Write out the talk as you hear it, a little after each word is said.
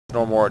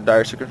No more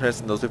dire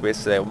circumstances in those who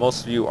base today. Well,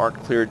 most of you aren't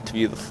cleared to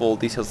view the full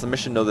details of the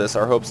mission. Know this: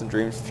 our hopes and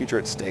dreams, future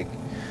at stake.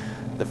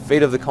 The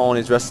fate of the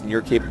colonies rests in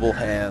your capable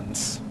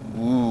hands.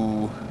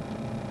 Ooh.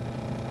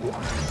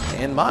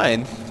 And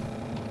mine.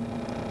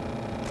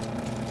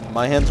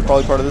 My hands are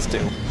probably part of this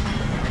too.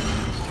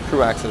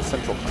 Crew access,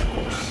 central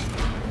concourse.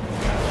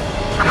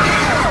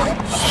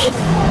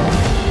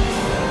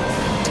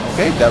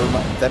 Okay,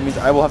 that means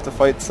I will have to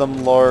fight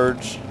some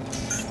large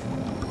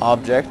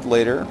object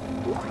later.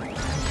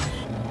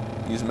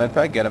 Use a med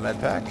pack, get a med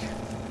pack.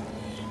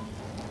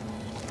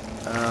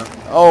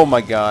 Oh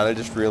my god, I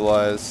just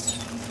realized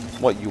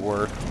what you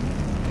were.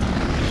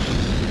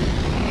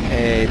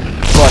 Hey,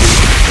 buddy.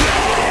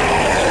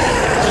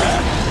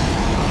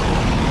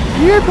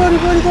 Yeah, buddy.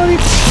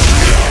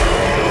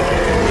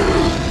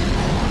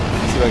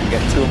 See if I can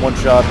get two in one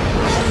shot.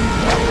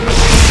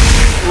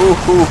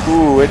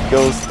 Ooh, it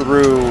goes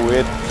through.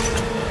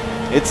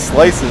 It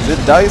slices, it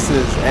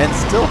dices, and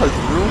still has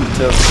room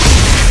to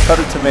cut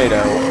a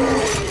tomato.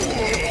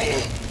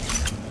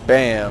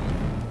 Bam.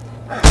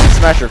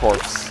 Smash your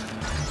corpse.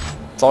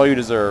 It's all you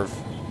deserve.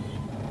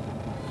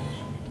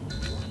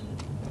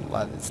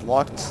 It's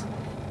locked.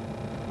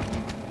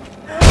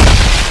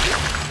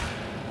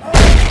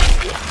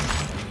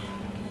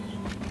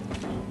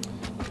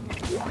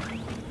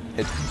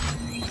 It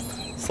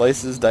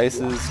slices,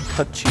 dices,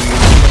 cut cheese.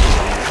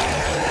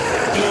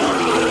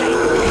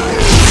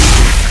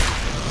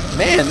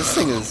 Man, this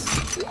thing is...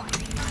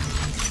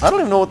 I don't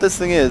even know what this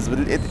thing is, but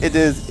it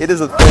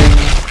is a thing.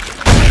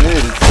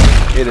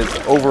 It is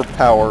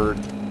overpowered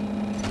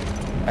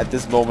at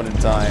this moment in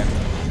time.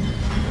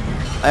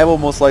 I will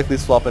most likely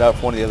swap it out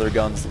for one of the other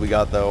guns that we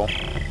got, though.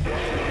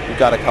 We've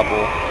got a couple.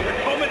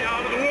 They're coming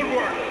out of the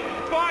woodwork!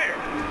 Fire!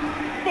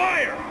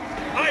 Fire!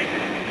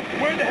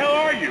 Ike, where the hell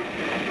are you?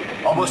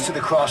 Almost to the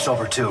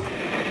crossover tube.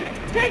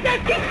 They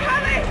just keep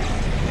coming!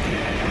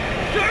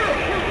 Sir,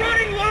 we're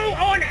running low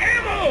on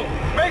ammo!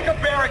 Make a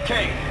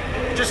barricade!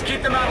 Just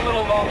keep them out a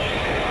little longer.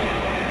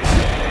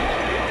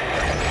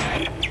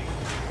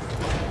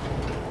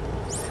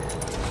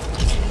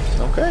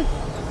 Okay.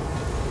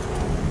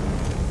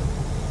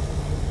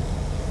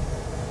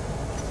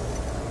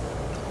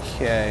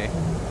 Okay.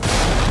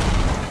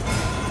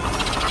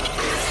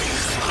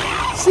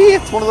 See,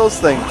 it's one of those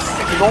things.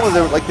 If only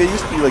they were, like, they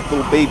used to be like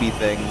little baby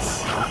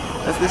things,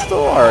 as they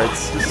still are.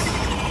 It's just.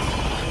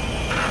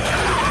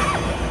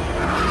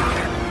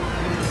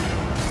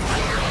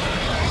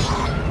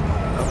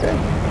 Okay.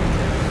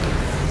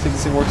 I think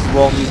this thing works as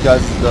well on these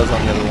guys as it does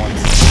on the other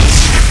ones.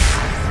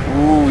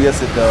 Ooh,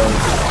 yes it does.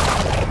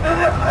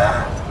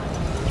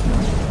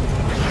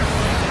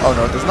 Oh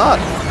no, it does not.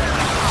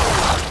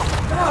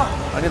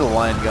 I need a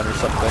line gun or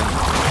something.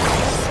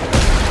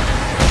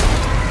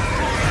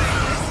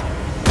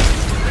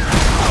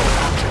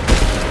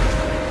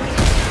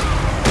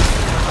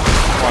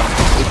 Come on.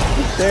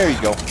 There you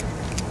go.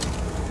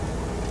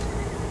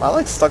 I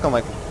like stuck on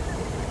like...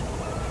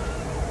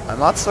 I'm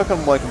not stuck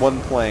on like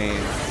one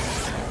plane,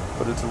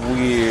 but it's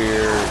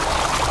weird.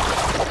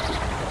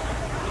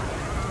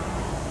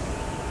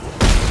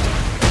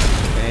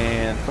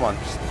 And come on,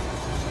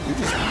 you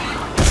just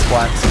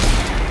splat.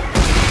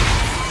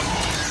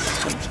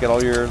 Just get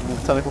all your little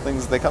tentacle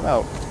things as they come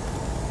out.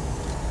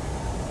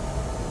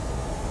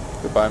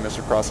 Goodbye,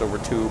 Mr. Crossover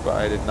 2, but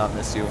I did not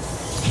miss you.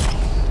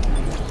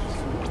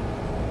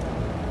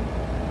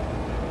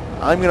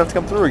 I'm gonna have to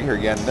come through here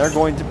again. They're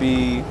going to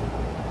be...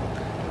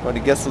 I'm going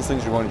to guess those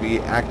things are going to be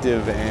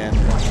active and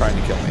trying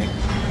to kill me.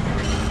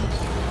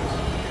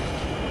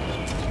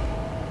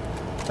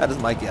 That is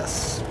my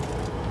guess.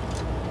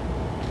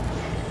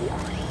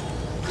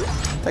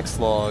 Text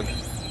log.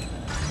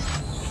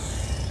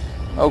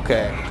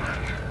 Okay.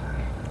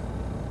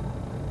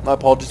 My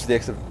apologies for the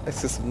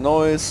excessive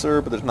noise,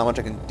 sir, but there's not much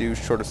I can do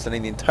short of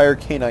sending the entire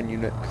canine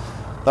unit.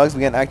 Dogs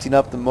began acting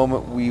up the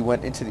moment we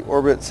went into the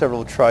orbit.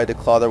 Several tried to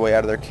claw their way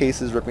out of their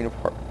cases, ripping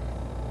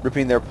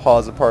their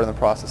paws apart in the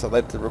process. I'd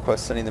like to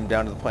request sending them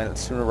down to the planet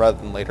sooner rather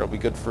than later. It'll be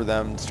good for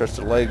them to stretch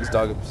their legs.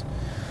 Dogs,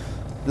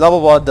 blah blah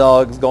blah.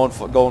 Dogs going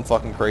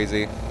fucking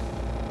crazy.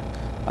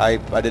 I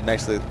didn't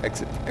actually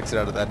exit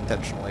out of that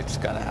intentionally. It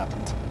just kind of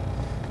happened.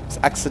 It's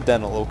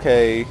accidental,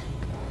 okay?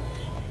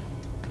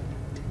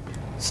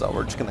 So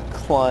we're just gonna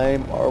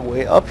climb our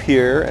way up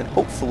here and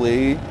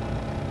hopefully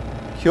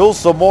kill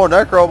some more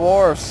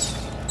necromorphs.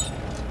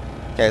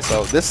 Okay,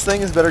 so this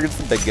thing is better against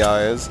the big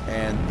guys,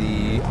 and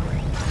the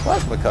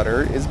plasma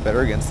cutter is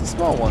better against the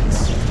small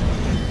ones.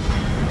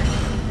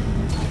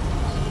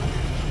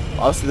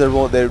 Obviously,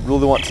 they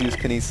really want to use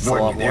kinesis a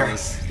lot more.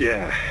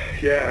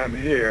 Yeah, I'm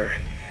here.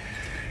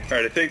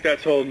 Alright, I think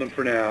that's holding them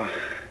for now.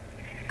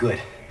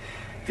 Good.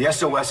 The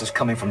SOS is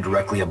coming from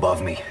directly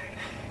above me.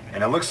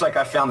 And it looks like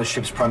I found the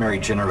ship's primary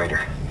generator.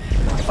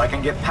 If I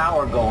can get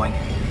power going,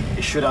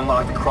 it should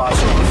unlock the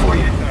crossover for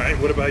you. Alright,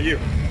 what about you?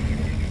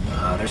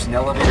 There's an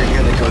elevator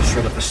here that goes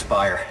straight up the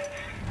spire.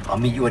 I'll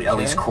meet you at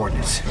Ellie's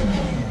coordinates.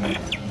 I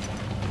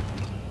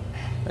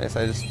guess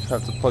I just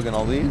have to plug in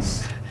all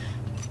these.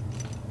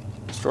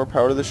 Restore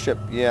power to the ship.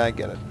 Yeah, I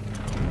get it.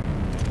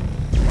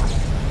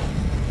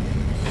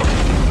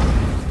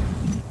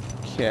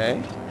 Okay.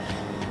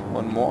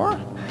 One more.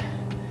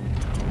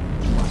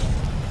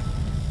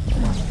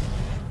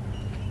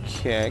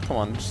 Okay, come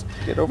on, just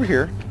get over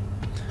here.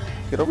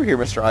 Get over here,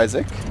 Mr.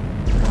 Isaac.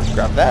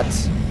 Grab that.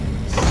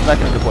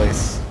 Smack it into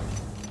place.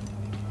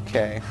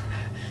 Okay.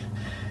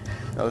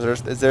 Now,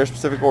 is there a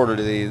specific order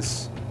to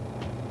these?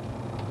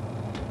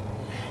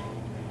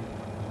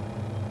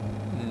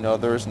 No,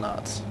 there is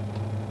not.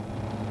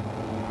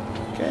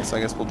 Okay, so I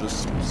guess we'll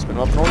just spin them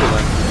up in order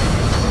then.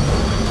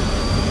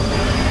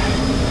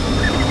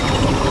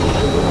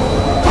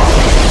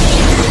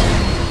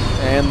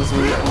 And we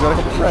got a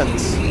couple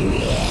friends.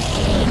 And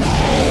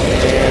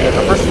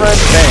our first friend,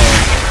 bam.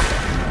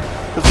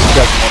 This has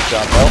got some one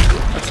shot though.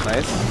 That's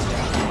nice.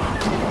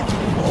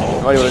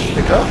 Anybody want to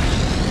pick up?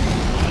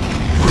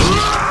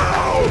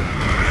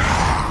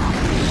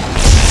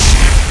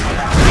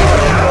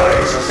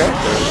 Okay.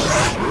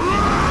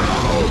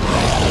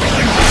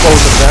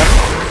 Both of them.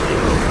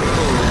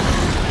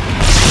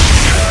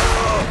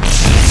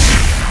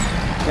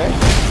 Okay.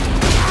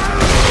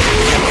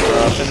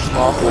 Finish them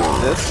off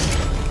with this.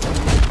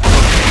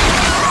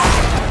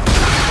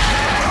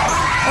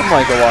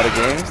 Unlike a lot of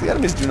games, the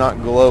enemies do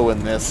not glow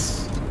in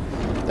this.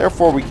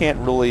 Therefore, we can't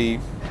really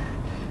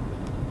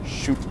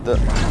shoot the...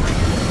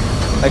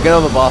 Like, I know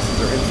the bosses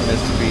are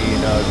infamous to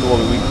being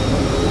glowy weak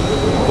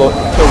points.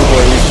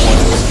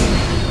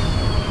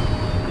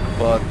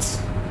 But...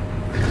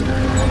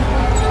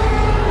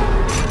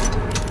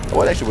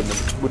 Oh, I actually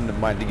wouldn't have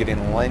minded getting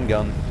a line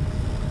gun.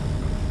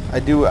 I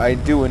do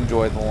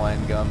enjoy the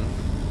line gun.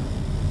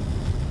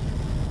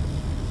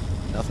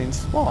 Nothing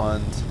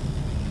spawned.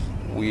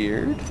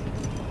 Weird.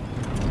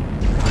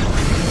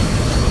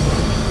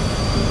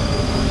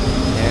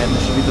 And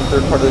this should be the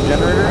third part of the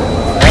generator.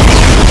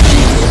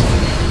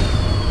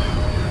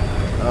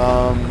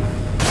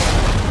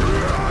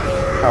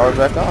 Power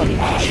back on.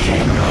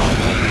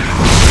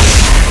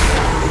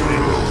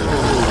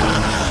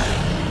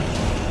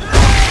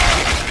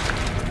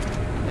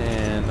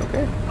 And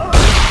okay.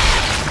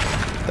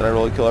 Did I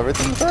really kill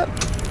everything with that?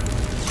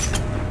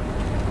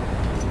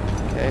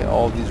 Okay,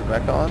 all of these are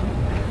back on.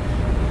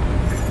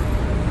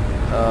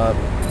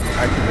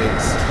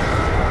 Activates.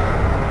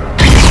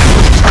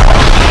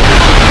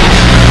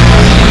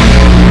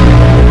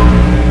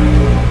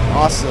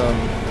 Awesome.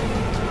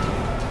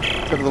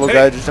 Except the little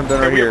guy just jumped in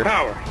right here.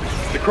 Power.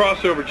 The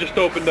crossover just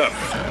opened up.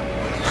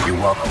 You're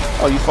welcome.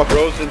 Oh, you fucker.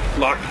 Rosen,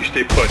 Locke, you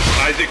stay put.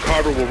 Isaac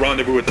Carver will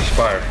rendezvous with the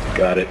Spire.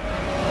 Got it.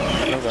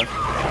 Okay.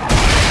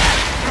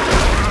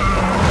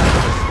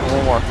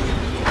 One more.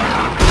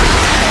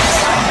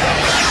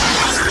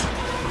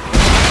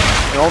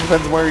 It all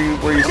depends on where you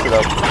sit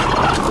up.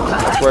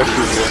 That's where I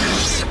shoot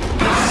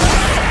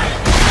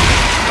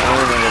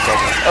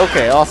you.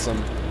 Okay,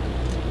 awesome.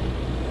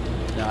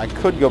 Now I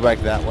could go back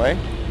that way.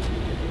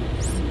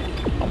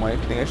 I might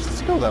think I should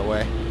just go that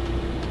way.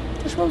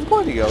 That's where I was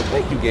going to go.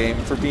 Thank you, game,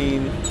 for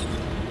being...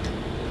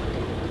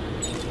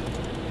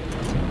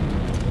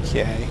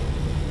 Okay.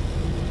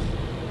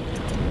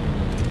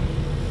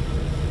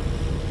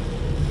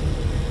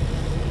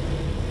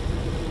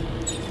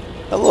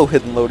 Hello,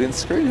 hidden loading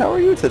screen. How are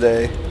you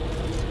today?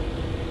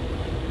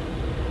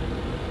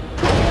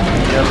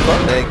 Yeah,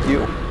 fun. Thank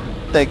you.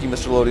 Thank you,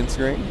 Mr. Loading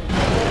Screen.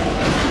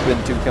 You've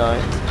been too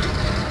kind.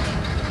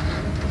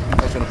 I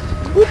was gonna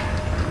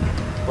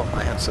bump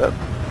my headset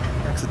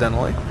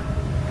accidentally.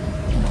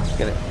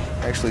 Gonna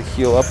actually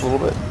heal up a little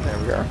bit. There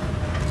we are.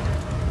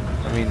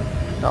 I mean,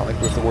 not like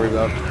we have to worry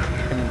about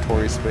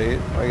inventory space.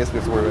 Well, I guess we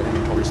have to worry about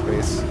inventory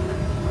space.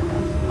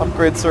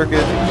 Upgrade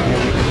circuit.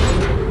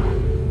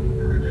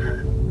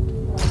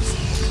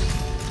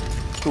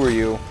 Who are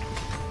you?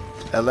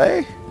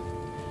 LA?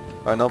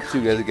 I know it's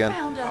you guys again.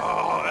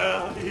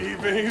 Oh, Ellie,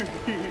 baby.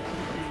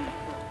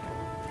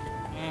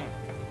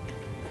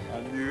 I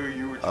knew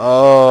you were...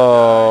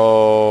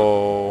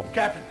 Oh.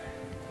 Captain,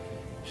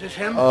 is this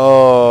him?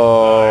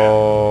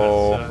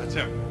 Oh. That's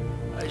him.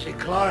 I say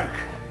Clarke.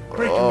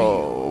 Great to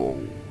Oh.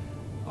 meet you.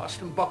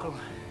 Austin Buckle,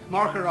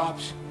 marker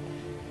ops.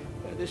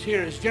 This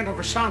here is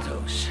Jennifer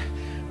Santos,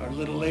 our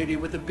little lady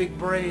with the big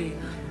brain.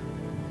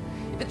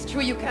 If it's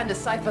true you can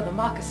decipher the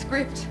marker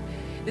script,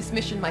 this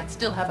mission might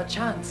still have a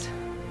chance.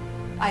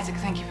 Isaac,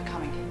 thank you for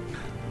coming.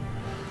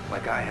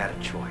 Like I had a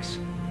choice.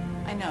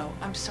 I know,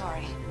 I'm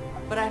sorry.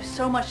 But I have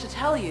so much to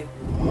tell you.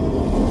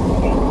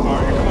 All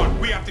right, come on.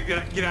 We have to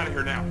get out of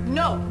here now.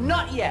 No,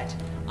 not yet.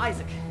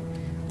 Isaac,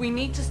 we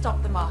need to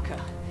stop the marker.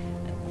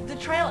 The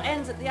trail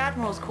ends at the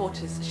Admiral's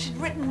quarters. She'd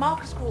written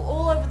marker scroll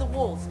all over the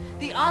walls.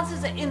 The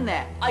answers are in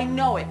there. I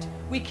know it.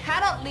 We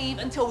cannot leave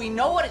until we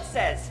know what it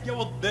says. Yeah,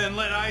 well, then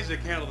let Isaac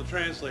handle the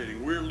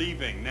translating. We're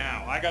leaving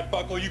now. I got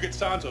Buckle, you get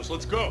Santos.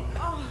 Let's go.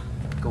 Oh.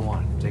 Go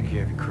on, take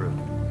care of your crew.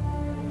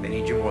 They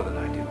need you more than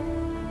I do.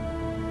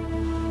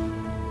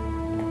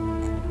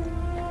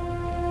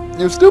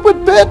 You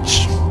stupid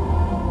bitch!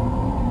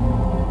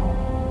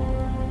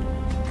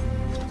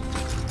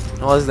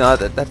 Well, it's not.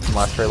 That didn't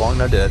last very long,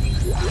 no did.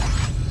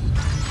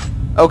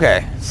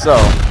 Okay, so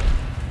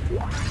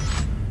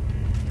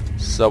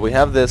we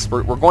have this.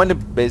 We're going to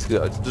basically.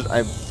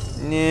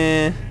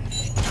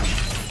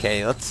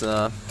 Okay, let's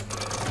get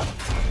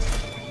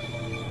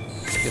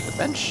the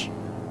bench.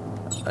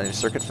 A new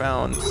circuit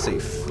found.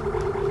 Safe.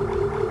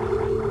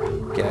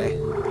 Okay.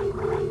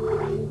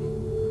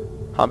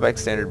 Hotback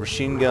standard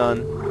machine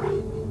gun.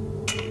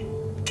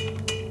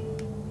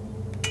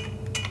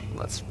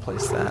 Let's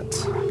place that.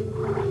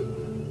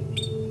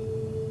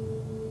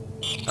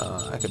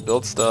 I could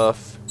build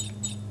stuff.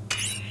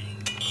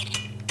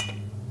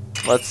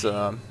 Let's,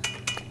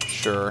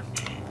 sure.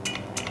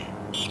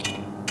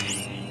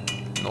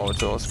 No, let's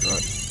screw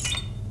it.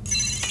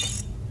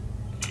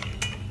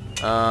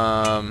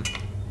 I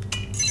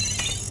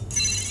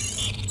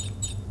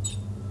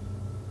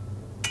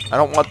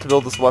don't want to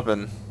build this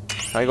weapon.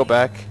 Can I go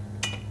back?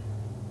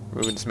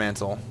 Remove and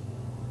dismantle.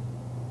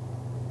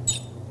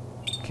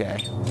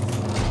 Okay.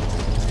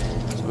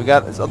 So we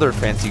got this other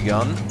fancy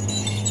gun.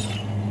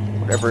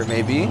 Whatever it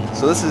may be.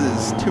 So this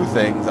is two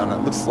things on it.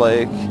 Looks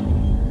like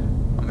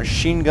a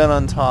machine gun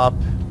on top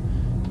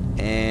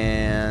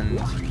and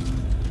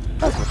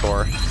plasma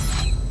core.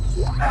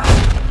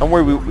 Don't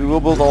worry, we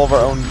will build all of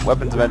our own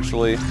weapons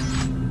eventually.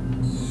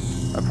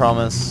 I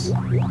promise.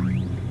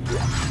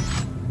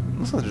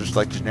 Looks like just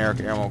like generic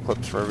ammo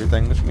clips for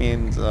everything, which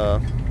means okay,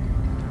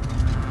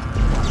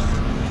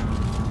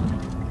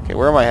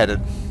 where am I headed?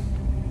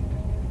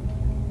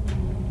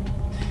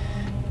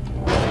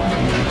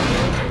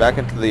 Back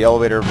into the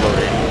elevator of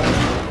loading.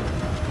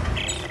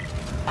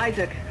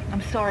 Isaac,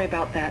 I'm sorry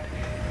about that.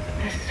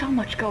 There's so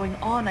much going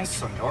on.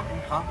 So Norton,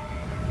 huh?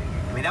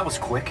 I mean, that was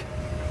quick.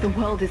 The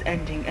world is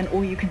ending, and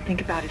all you can think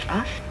about is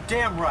us?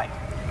 Damn right.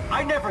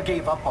 I never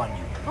gave up on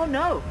you. Oh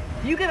no,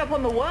 you get up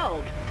on the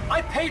world.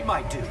 I paid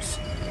my dues.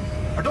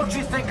 Or don't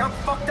you think I'm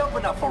fucked up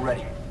enough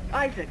already?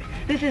 Isaac,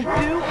 this is do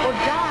or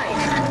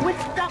die. We're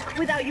stuck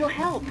without your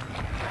help.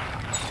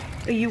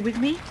 Are you with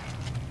me?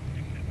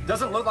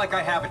 Doesn't look like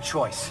I have a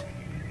choice.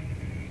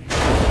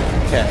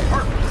 Okay.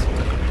 Perfect.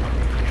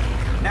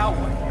 Now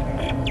what?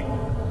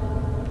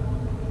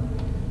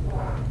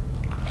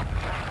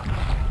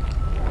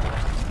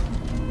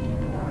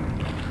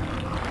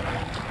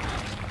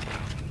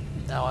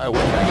 Now I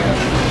win, I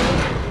guess.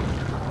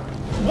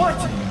 What?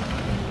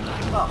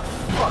 Oh,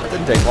 fuck.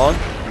 Didn't take long.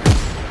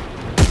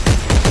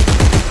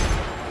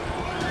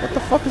 What the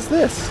fuck is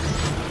this?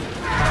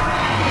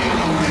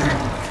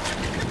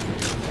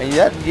 And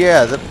yet,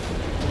 yeah, I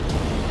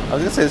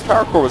was gonna say this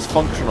power core was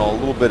functional a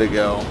little bit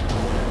ago.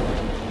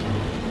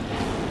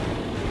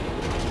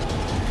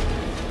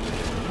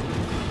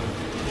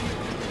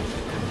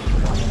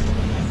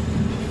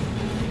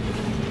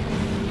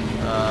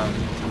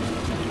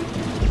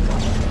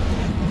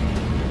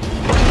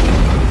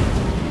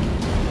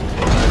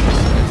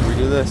 Let's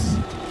redo this.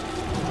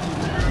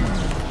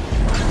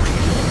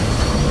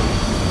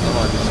 Come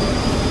on, just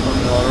turn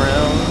it all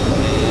around.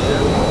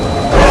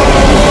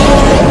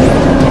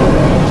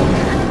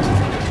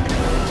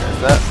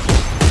 There's that.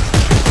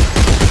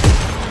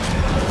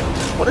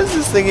 What is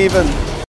this thing even?